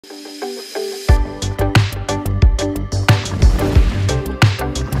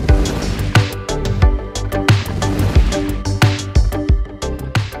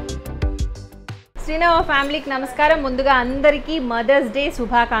Nava ఫ్యామిలీకి నమస్కారం. ముందుగా అందరికీ మదర్స్ డే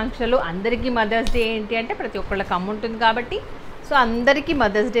శుభాకాంక్షలు. అందరికీ మదర్స్ డే ఏంటి అంటే ప్రతి ఒక్కళ్ళకి అమ్మ ఉంటుంది కాబట్టి సో అందరికీ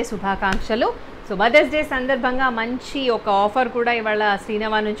మదర్స్ డే శుభాకాంక్షలు. సో మదర్స్ డే సందర్భంగా మంచి ఒక ఆఫర్ కూడా ఇవాళ శ్రీ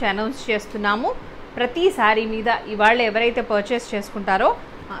నవ నుంచి అనౌన్స్ చేస్తున్నాము. ప్రతి సారీ మీద ఇవాళ ఎవరైతే పర్చేస్ చేసుకుంటారో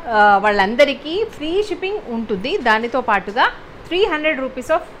వాళ్ళందరికీ ఫ్రీ షిప్పింగ్ ఉంటుంది. దానితో పాటుగా 300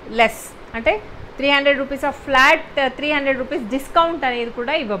 రూపీస్ ఆఫ్ లెస్ అంటే 300 rupees of flat 300 rupees discount అనేది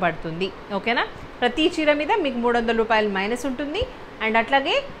కూడా ఇవ్వబడుతుంది. ఓకేనా, ప్రతి చీర మీద మీకు 300 రూపాయలు మైనస్ ఉంటుంది అండ్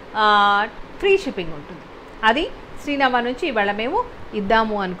అట్లాగే ఫ్రీ షిప్పింగ్ ఉంటుంది. అది శ్రీ నవ నుంచి ఇవాళ మేము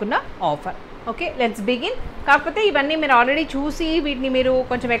ఇద్దాము అనుకున్న ఆఫర్. Okay, let's begin. కాకపోతే ఇవన్నీ మీరు ఆల్రెడీ చూసి వీటిని మీరు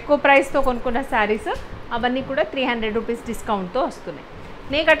కొంచెం ఎక్కువ ప్రైస్తో కొనుక్కున్న శారీస్ అవన్నీ కూడా 300 రూపీస్ డిస్కౌంట్తో వస్తున్నాయి.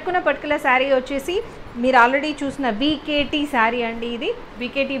 నేను కట్టుకున్న పర్టికులర్ శారీ వచ్చేసి మీరు ఆల్రెడీ చూసిన VKT శారీ అండి. ఇది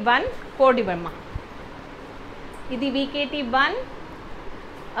VKT 1 కోడ్ ఇవ్వమ్మా. ఇది VKT 1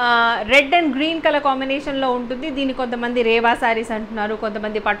 red and green colour కాంబినేషన్లో ఉంటుంది. దీన్ని కొంతమంది రేవా శారీస్ అంటున్నారు,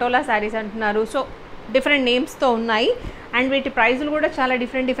 కొంతమంది పటోలా శారీస్ అంటున్నారు. సో డిఫరెంట్ నేమ్స్తో ఉన్నాయి అండ్ వీటి ప్రైజులు కూడా చాలా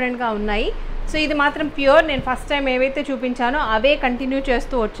డిఫరెంట్గా ఉన్నాయి. సో ఇది మాత్రం ప్యూర్. నేను ఫస్ట్ టైం ఏవైతే చూపించానో అవే కంటిన్యూ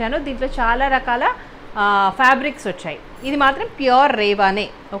చేస్తూ వచ్చాను. దీంట్లో చాలా రకాల ఫ్యాబ్రిక్స్ వచ్చాయి. ఇది మాత్రం ప్యూర్ రేవానే.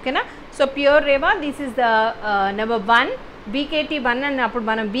 ఓకేనా, so pure Rewa. This is the number 1 VKT 1 అని అప్పుడు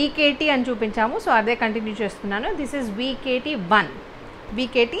మనం VKT అని చూపించాము. సో అదే కంటిన్యూ చేస్తున్నాను. This is VKT 1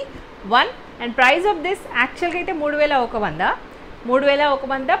 and price of this యాక్చువల్గా అయితే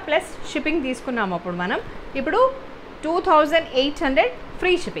 3100 ప్లస్ షిప్పింగ్ తీసుకున్నాము అప్పుడు మనం. ఇప్పుడు 2800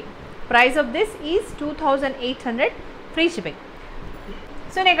 free shipping. Price of this is 2800 free shipping.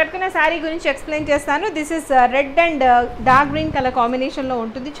 So నేను కట్టుకున్న శారీ గురించి ఎక్స్ప్లెయిన్ చేస్తాను. This is red and dark green colour కాంబినేషన్లో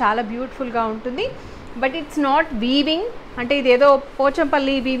ఉంటుంది. చాలా బ్యూటిఫుల్గా ఉంటుంది. బట్ ఇట్స్ నాట్ వీవింగ్, అంటే ఇదేదో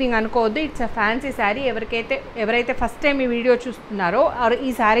పోచంపల్లి వీవింగ్ అనుకోవద్దు. It's a fancy sari. ఎవరైతే ఫస్ట్ టైం ఈ వీడియో చూస్తున్నారో ఆర్ ఈ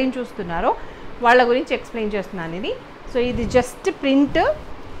శారీని చూస్తున్నారో వాళ్ళ గురించి ఎక్స్ప్లెయిన్ చేస్తున్నాను ఇది. సో ఇది జస్ట్ ప్రింట్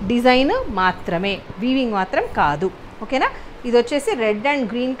డిజైన్ మాత్రమే, వీవింగ్ మాత్రం కాదు. ఓకేనా, ఇది వచ్చేసి రెడ్ అండ్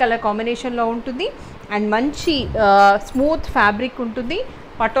గ్రీన్ కలర్ కాంబినేషన్లో ఉంటుంది అండ్ మంచి స్మూత్ ఫ్యాబ్రిక్ ఉంటుంది.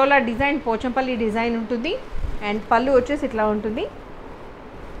 పటోలా డిజైన్, పోచంపల్లి డిజైన్ ఉంటుంది అండ్ పళ్ళు వచ్చేసి ఇట్లా ఉంటుంది.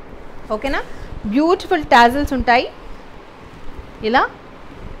 ఓకేనా, బ్యూటిఫుల్ టాజిల్స్ ఉంటాయి ఇలా,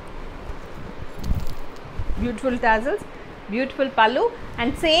 బ్యూటిఫుల్ టాజిల్స్, బ్యూటిఫుల్ పళ్ళు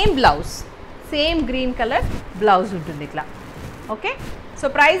and same blouse, same green colour blouse ఉంటుంది ఇట్లా. Okay, so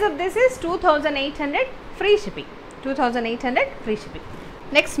price of this is 2800 free shipping. 2800 free shipping.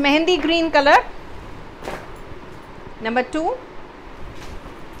 Next mehndi green colour number 2.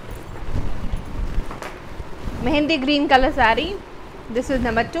 Mehndi green colour sari. This is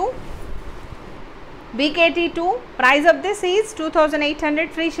number 2 VKT 2. Price of this is 2800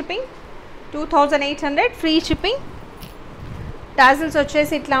 free shipping. 2800 free shipping. Tassels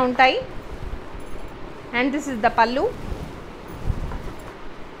వచ్చేసి ఇట్లా ఉంటాయి and this is the పళ్ళు.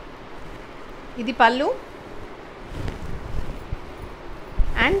 ఇది పళ్ళు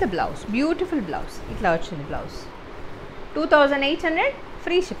and the blouse, beautiful blouse ఇట్లా వచ్చింది blouse. 2800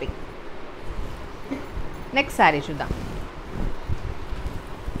 free shipping. Next sari చూద్దాం.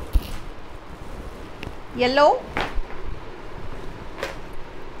 Yellow.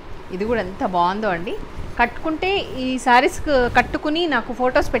 ఇది కూడా ఎంత బాగుందో అండి. కట్టుకుంటే ఈ శారీస్ కట్టుకుని నాకు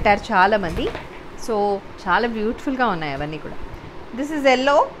ఫొటోస్ పెట్టారు చాలామంది. సో చాలా బ్యూటిఫుల్గా ఉన్నాయి అవన్నీ కూడా. దిస్ ఈజ్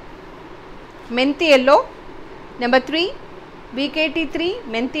ఎల్లో, మెంతి ఎల్లో నెంబర్ 3 VKT 3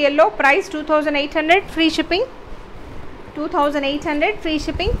 మెంతి yellow. Price 2800 free shipping. 2800 free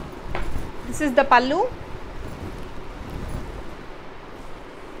shipping. This is the పళ్ళు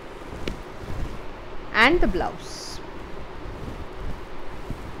and the blouse.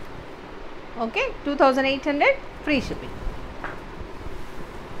 Okay, 2800 free shipping.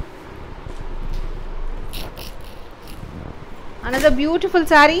 Another beautiful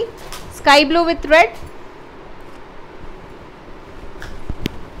saree, sky blue with red.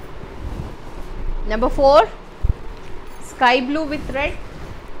 Number 4 sky blue with red.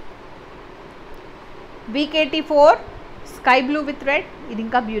 VKT 4 sky blue with red. ఇది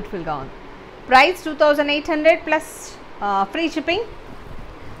ఇంకా beautiful గా ఉంది. Price 2800 plus free shipping.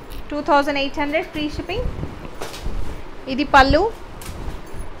 2800 free shipping. ఇది పళ్ళు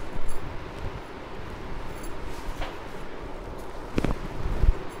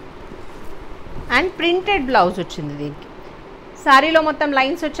and printed blouse వచ్చింది దీనికి. శారీలో మొత్తం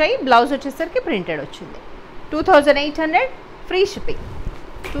లైన్స్ వచ్చాయి, బ్లౌజ్ వచ్చేసరికి ప్రింటెడ్ వచ్చింది. 2800 free shipping.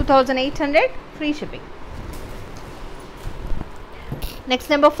 2800 free shipping.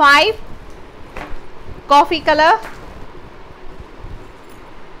 Next number 5 coffee colour.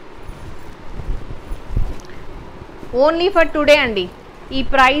 Only for today అండి. ఈ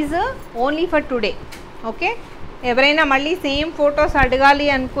price only for today. Okay, ఎవరైనా మళ్ళీ సేమ్ ఫొటోస్ అడగాలి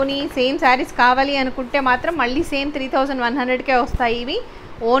అనుకుని సేమ్ శారీస్ కావాలి అనుకుంటే మాత్రం మళ్ళీ సేమ్ 3100కే వస్తాయి. ఇవి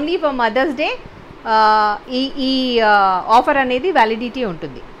ఓన్లీ ఫర్ మదర్స్ డే ఈ ఆఫర్ అనేది వ్యాలిడిటీ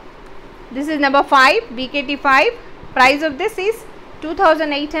ఉంటుంది. This is number 5 BKT 5. Price of this is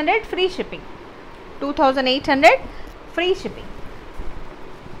 2800 free shipping. 2800 free shipping.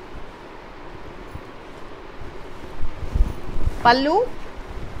 పల్లు,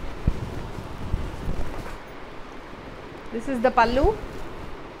 this is the pallu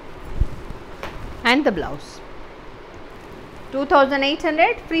and the blouse.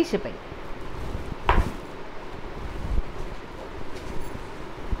 2800 free shipping.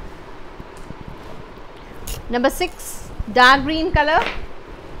 Number 6, dark green color.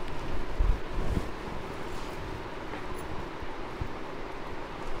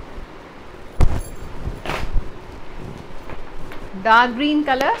 Dark green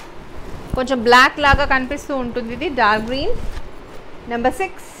colour, కొంచెం black లాగా కనిపిస్తూ ఉంటుంది. ఇది dark green. Number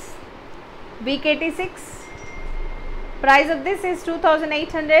 6 BKT 6. Price of this is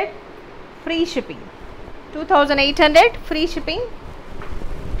 2800 free shipping. 2800 free shipping.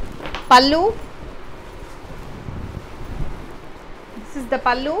 పల్లు, this is the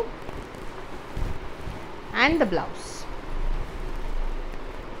పల్లు and the blouse.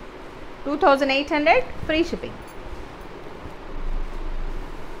 2800 free shipping.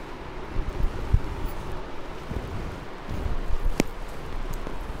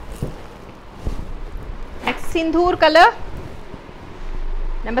 Sindhur color.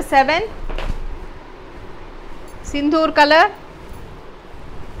 Number 7, Sindhur color.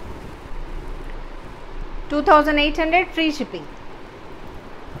 2800 free shipping.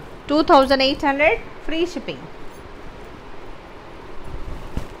 2800 free shipping.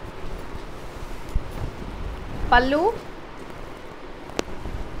 Pallu,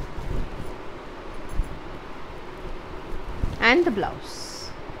 and the blouse.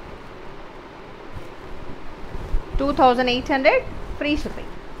 2800 free shipping.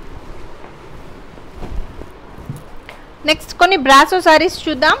 Next కొన్ని brasso saris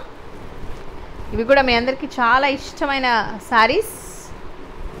చూద్దాం. ఇవి కూడా మీ అందరికీ చాలా ఇష్టమైన సారీస్.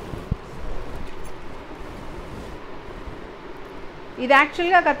 ఇది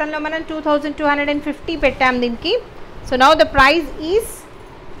యాక్చువల్గా గతంలో మనం 2250 పెట్టాం దీనికి. So now the price is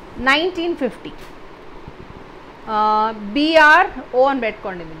 1950. BRO అని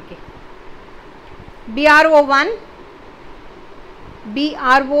పెట్టుకోండి దీనికి. BRO 1,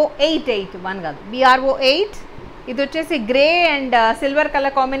 BRO 8 1 కాదు, BRO 8. ఇది వచ్చేసి గ్రే అండ్ సిల్వర్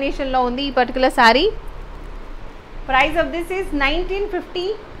కలర్ కాంబినేషన్లో ఉంది ఈ particular sari. Price of this is 1950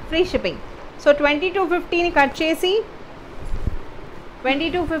 free shipping. So 2250ని cut చేసి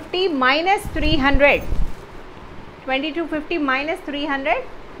 2250 minus 300, 2250 minus 300,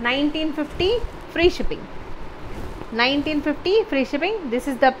 1950 free shipping. 1950 free shipping. This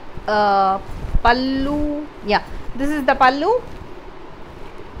is the pallu. Yeah, this is the pallu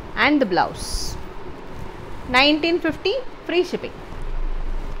and the blouse. 1950 free shipping.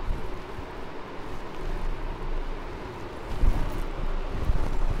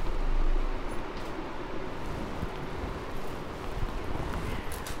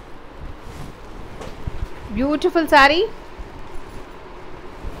 Beautiful saree,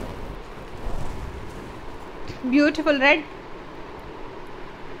 beautiful red.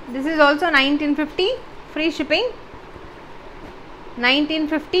 This is also 1950 free shipping.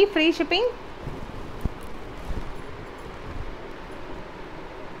 1950 free shipping.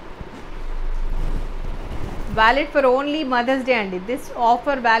 Valid for only Mother's Day and this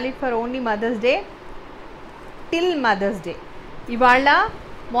offer valid for only Mother's Day till Mother's Day. ఇవాళ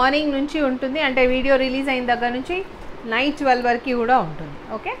morning నుంచి ఉంటుంది, అంటే video release అయిన దగ్గర నుంచి night 12 వరకు కూడా ఉంటుంది.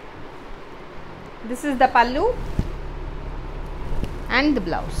 ఓకే, దిస్ ఇస్ ద పల్లు and the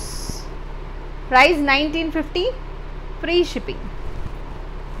blouse. Price 1950 free shipping.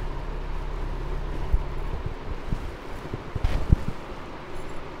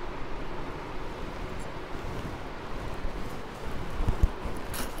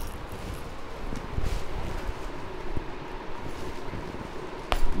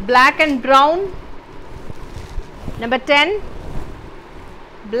 Black and brown. Number 10,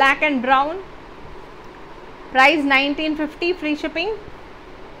 black and brown. Price 1950 free shipping.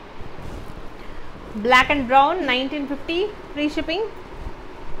 Black and brown 1950 free shipping.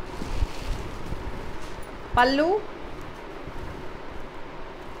 Pallu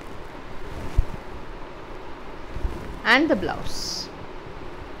and the blouse.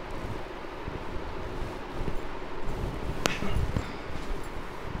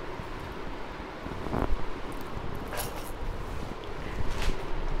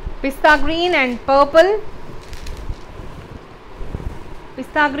 pista green and purple,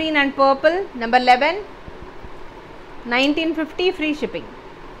 pista green and purple, number 11, 1950 free shipping,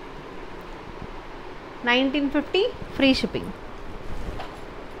 1950 free shipping.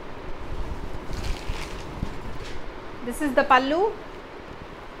 This is the pallu.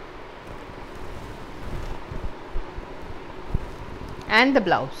 And the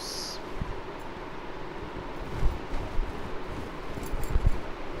blouse.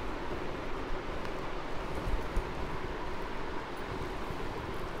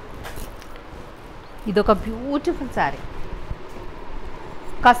 ఇదొక beautiful sorry,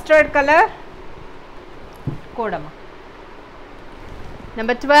 custard colour కోడమ్మ.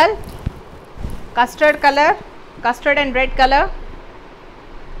 Number 12, custard colour, custard and red colour.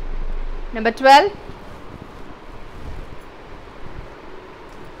 Number 12,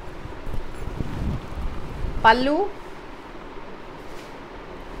 pallu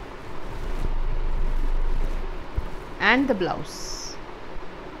and the blouse.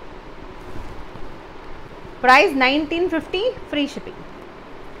 Price 1950 free shipping,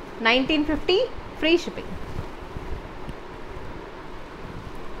 1950 free shipping.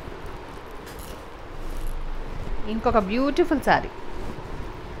 ఇంకొక beautiful sorry.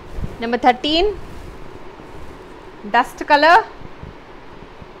 Number 13, dust colour.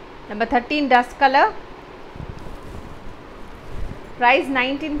 Number 13, dust colour. Price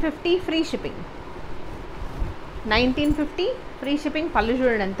 1950 free shipping, 1950 free shipping. పల్లు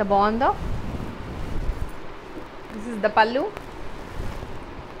చూడండి ఎంత బాగుందో. This is the pallu.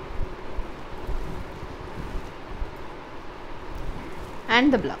 And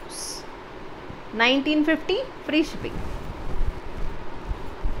the blouse. 1950 free shipping.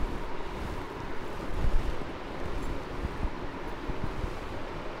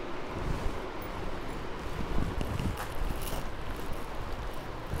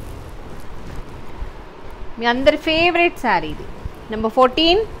 మీ అందరి favourite sari ఇది. Number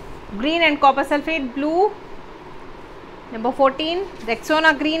 14, green and copper sulphate blue. Number 14, Rexona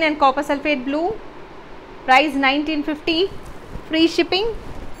green and copper sulphate blue. Price 1950 free shipping,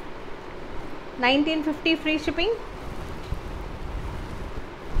 1950 free shipping.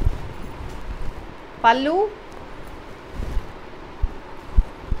 పల్లు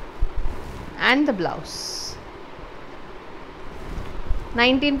and the blouse,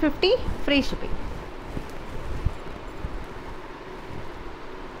 1950 free shipping.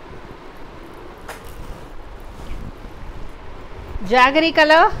 Jaggery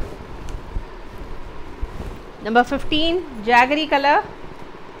color, number 15, jaggery color,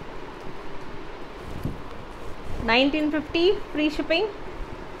 1950 free shipping.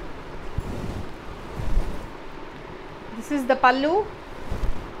 This is the pallu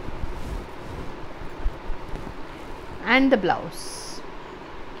and the blouse,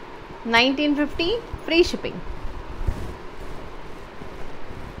 1950 free shipping.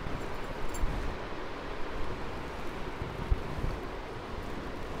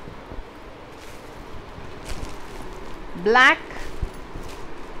 Black,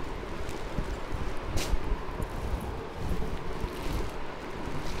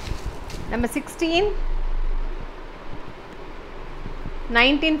 number 16,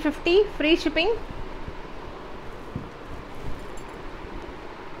 1950 free shipping.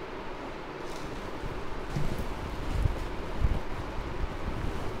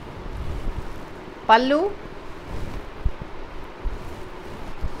 Pallu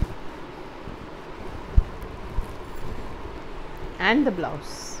and the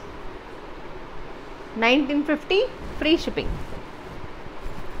blouse, 1950 free shipping.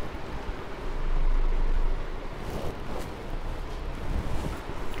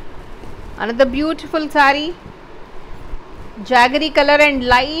 Another beautiful saree, jaggery color and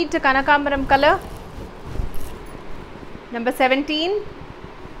light kanakambaram color. Number 17,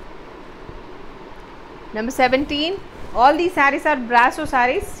 number 17. All these sarees are BRASSO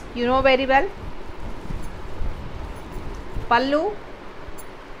sarees, you know very well. Pallu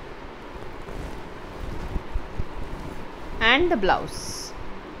and the blouse,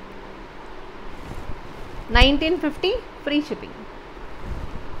 1950 free shipping.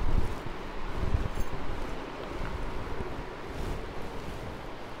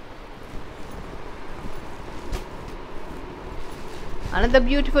 Another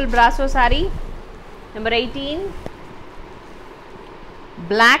beautiful BRASSO saree, number 18,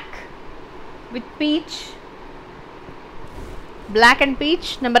 black with peach, black and peach.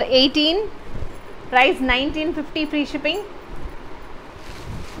 Number 18, price 1950 free shipping.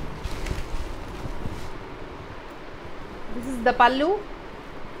 This is the pallu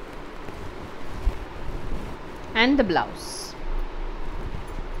and the blouse,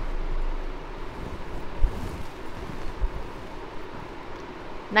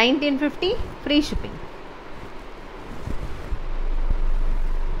 1950 free shipping.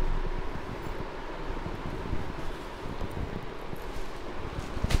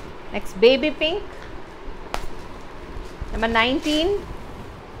 Next, baby pink, number 19,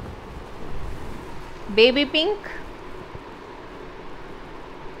 baby pink,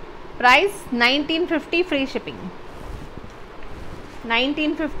 price 1950 free shipping.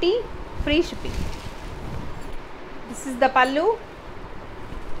 1950 free shipping. This is the pallu.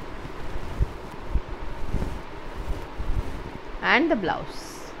 And the blouse.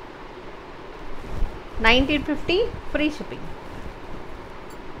 1950 free shipping.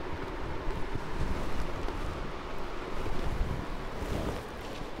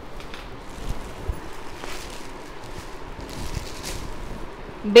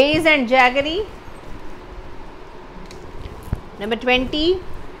 Beige and jaggery, number 20,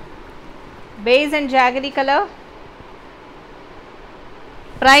 beige and jaggery color,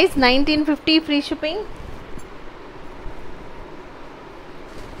 price 1950 free shipping.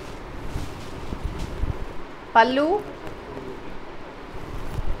 Pallu,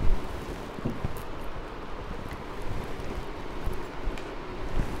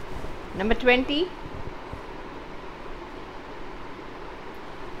 number 20,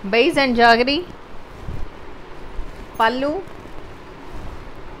 beige and jaggery, pallu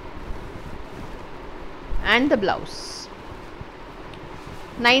and the blouse.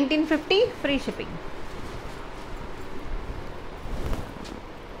 1950 free shipping.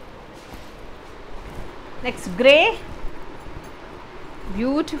 Next, grey,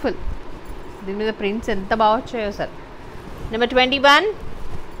 beautiful. These are the prints enta baga vachayo sir. Number 21,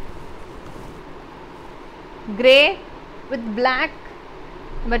 grey with black.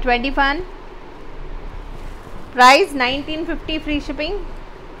 Number 21, price 1950 free shipping.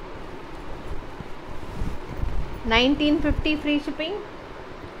 1950 free shipping.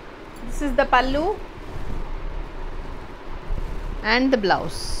 This is the pallu and the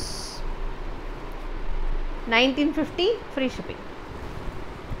blouse. 1950 free shipping.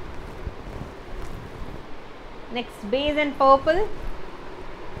 Next, beige and purple.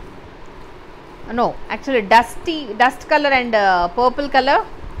 No, actually dust color and purple color.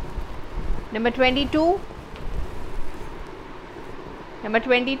 Number 22. Number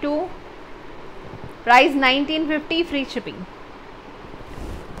 22. Price 1950 free shipping.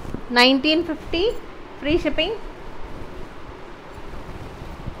 1950 free shipping.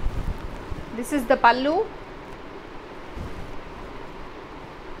 This is the pallu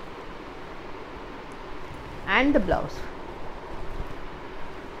and the blouse.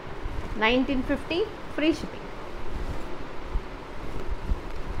 1950 free shipping.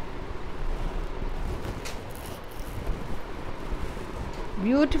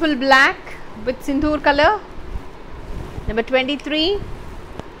 Beautiful black with sindoor color. Number 23.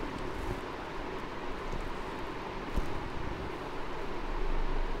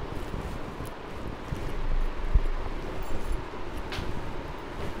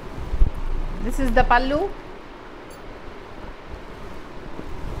 This is the pallu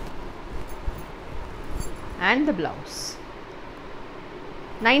and the blouse.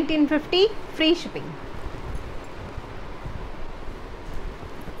 1950 free shipping.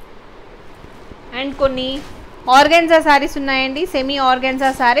 And కొన్ని organza saris ఉన్నాయండి, semi organza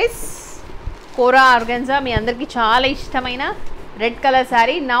saris, కోరా organza, మీ అందరికీ చాలా ఇష్టమైన red colour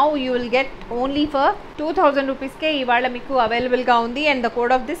sorry. Now you will get only for 2000 రూపీస్కే ఇవాళ మీకు అవైలబుల్గా ఉంది. And the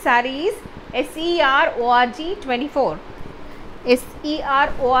code of this sorry is SERORG24.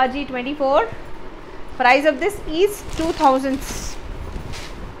 SERORG24. Price of this is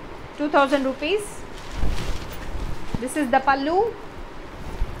 2000 rupees. This is the pallu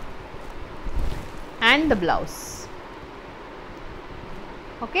and the blouse.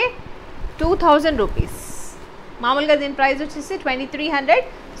 Okay, 2000 rupees. మామూలుగా దీని price వచ్చేసి 2300.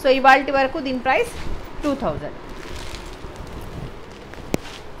 So ఇవాల్టి వరకు దీని price 2000.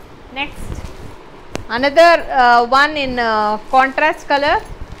 Next another one in contrast colour,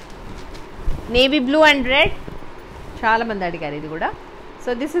 navy blue and red. చాలామంది అడిగారు ఇది కూడా. So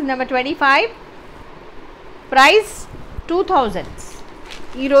this is number 25. Price 2000.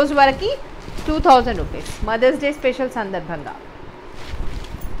 ఈరోజు వరకు 2000 రూపీస్ మదర్స్ డే స్పెషల్ సందర్భంగా.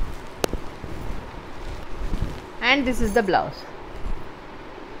 And this is the blouse.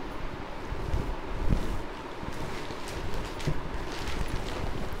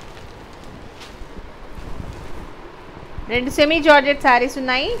 రెండు సెమీ జార్జెట్ శారీస్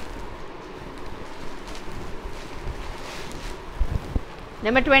ఉన్నాయి.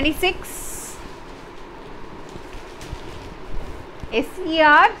 Number 26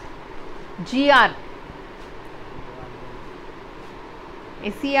 SERGR.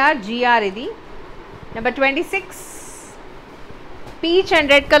 SER idi. Number 26, peach and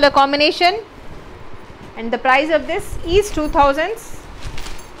red color combination, and the price of this is 2000.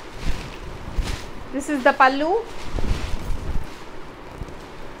 This is the pallu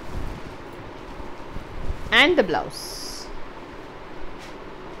and the blouse.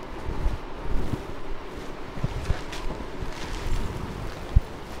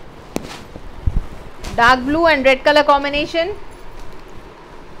 Dark blue and red color combination.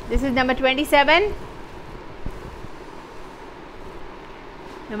 This is number 27.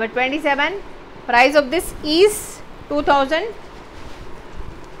 Number 27, price of this is 2000.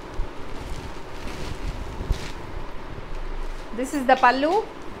 This is the pallu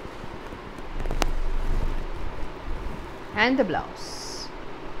and the blouse.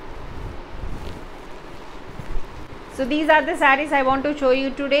 So these are the sarees I want to show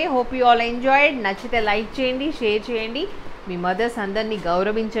you today. Hope you all enjoyed. Nachite like cheyandi, share cheyandi. Me mothers అందరినీ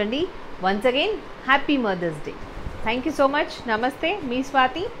గౌరవించండి. Once again happy mother's day. Thank you so much. నమస్తే, మీ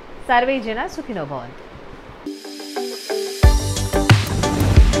Swathi. Survey జన సుఖినో భవంతు.